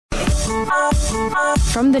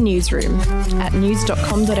From the newsroom at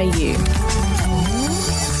news.com.au.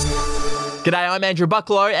 G'day, I'm Andrew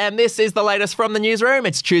Bucklow and this is the latest from the newsroom.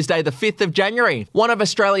 It's Tuesday the 5th of January. One of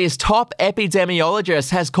Australia's top epidemiologists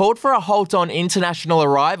has called for a halt on international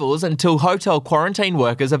arrivals until hotel quarantine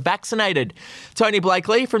workers are vaccinated. Tony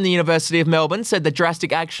Blakely from the University of Melbourne said that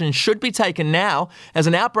drastic action should be taken now as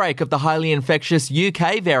an outbreak of the highly infectious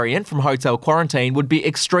UK variant from hotel quarantine would be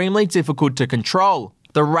extremely difficult to control.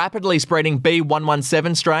 The rapidly spreading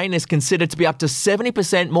B117 strain is considered to be up to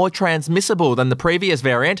 70% more transmissible than the previous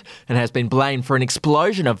variant and has been blamed for an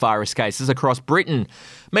explosion of virus cases across Britain.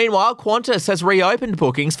 Meanwhile, Qantas has reopened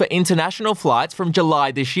bookings for international flights from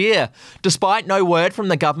July this year. Despite no word from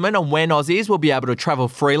the government on when Aussies will be able to travel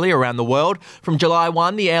freely around the world, from July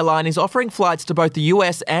 1, the airline is offering flights to both the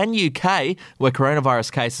US and UK, where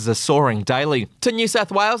coronavirus cases are soaring daily. To New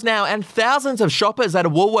South Wales now, and thousands of shoppers at a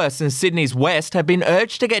Woolworths in Sydney's West have been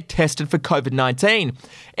urged to get tested for COVID-19.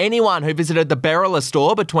 Anyone who visited the Berrilla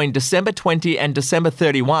store between December 20 and December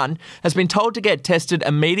 31 has been told to get tested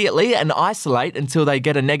immediately and isolate until they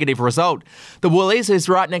get a negative result. The Woolies is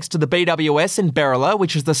right next to the BWS in Berrilla,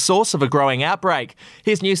 which is the source of a growing outbreak.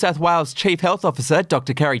 Here's New South Wales Chief Health Officer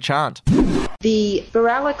Dr Kerry Chant. The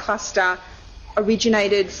Berrilla cluster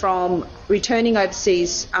originated from returning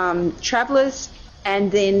overseas travellers,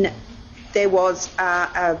 and then there was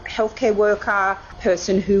a healthcare worker,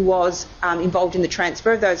 person who was involved in the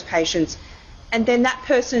transfer of those patients, and then that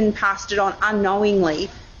person passed it on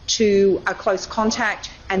unknowingly to a close contact,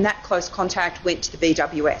 and that close contact went to the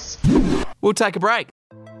BWS. We'll take a break.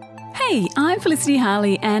 Hey, I'm Felicity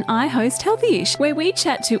Harley and I host Healthyish, where we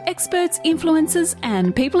chat to experts, influencers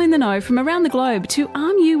and people in the know from around the globe to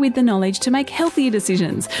arm you with the knowledge to make healthier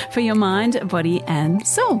decisions for your mind, body and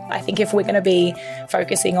soul. I think if we're going to be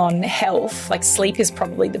focusing on health, like sleep is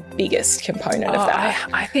probably the biggest component of that.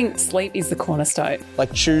 I think sleep is the cornerstone.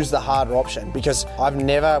 Like choose the harder option, because I've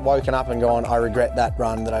never woken up and gone, I regret that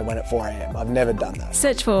run that I went at 4 a.m. I've never done that.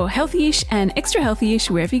 Search for Healthyish and Extra Healthyish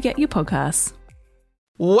wherever you get your podcasts.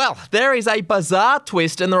 Well, there is a bizarre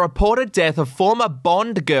twist in the reported death of former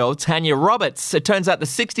Bond girl Tanya Roberts. It turns out the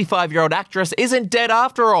 65-year-old actress isn't dead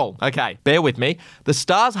after all. Okay, bear with me. The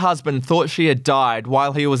star's husband thought she had died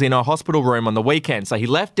while he was in a hospital room on the weekend, so he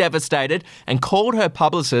left devastated and called her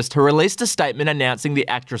publicist, who released a statement announcing the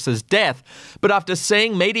actress's death. But after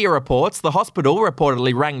seeing media reports, the hospital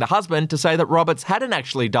reportedly rang the husband to say that Roberts hadn't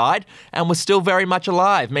actually died and was still very much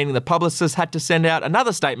alive, meaning the publicist had to send out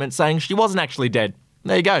another statement saying she wasn't actually dead.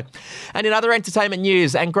 There you go. And in other entertainment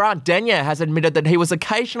news, and Grant Denyer has admitted that he was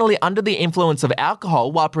occasionally under the influence of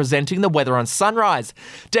alcohol while presenting the weather on Sunrise.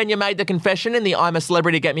 Denyer made the confession in the I'm a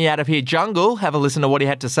Celebrity Get Me Out of Here jungle. Have a listen to what he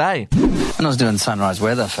had to say. When I was doing Sunrise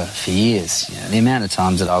weather for years, the amount of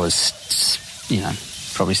times that I was,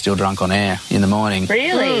 probably still drunk on air in the morning.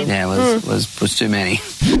 Really? Yeah, was too many.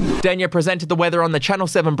 Denyer presented the weather on the Channel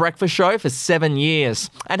 7 breakfast show for 7 years.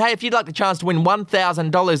 And hey, if you'd like the chance to win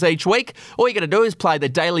 $1,000 each week, all you got to do is play the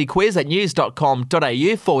daily quiz at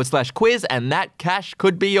news.com.au/quiz and that cash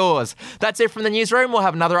could be yours. That's it from the newsroom. We'll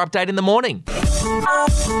have another update in the morning.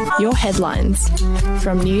 Your headlines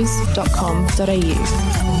from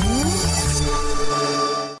news.com.au.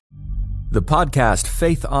 The podcast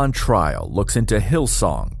Faith on Trial looks into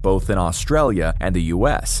Hillsong, both in Australia and the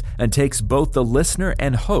US, and takes both the listener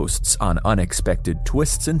and hosts on unexpected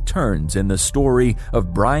twists and turns in the story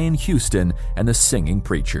of Brian Houston and the Singing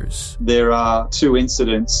Preachers. There are 2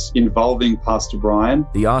 incidents involving Pastor Brian.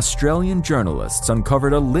 The Australian journalists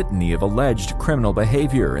uncovered a litany of alleged criminal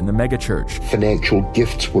behaviour in the megachurch. Financial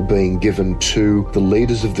gifts were being given to the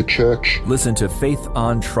leaders of the church. Listen to Faith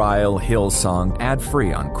on Trial Hillsong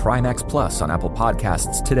ad-free on Crimex Plus on Apple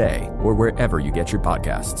Podcasts today or wherever you get your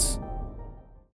podcasts.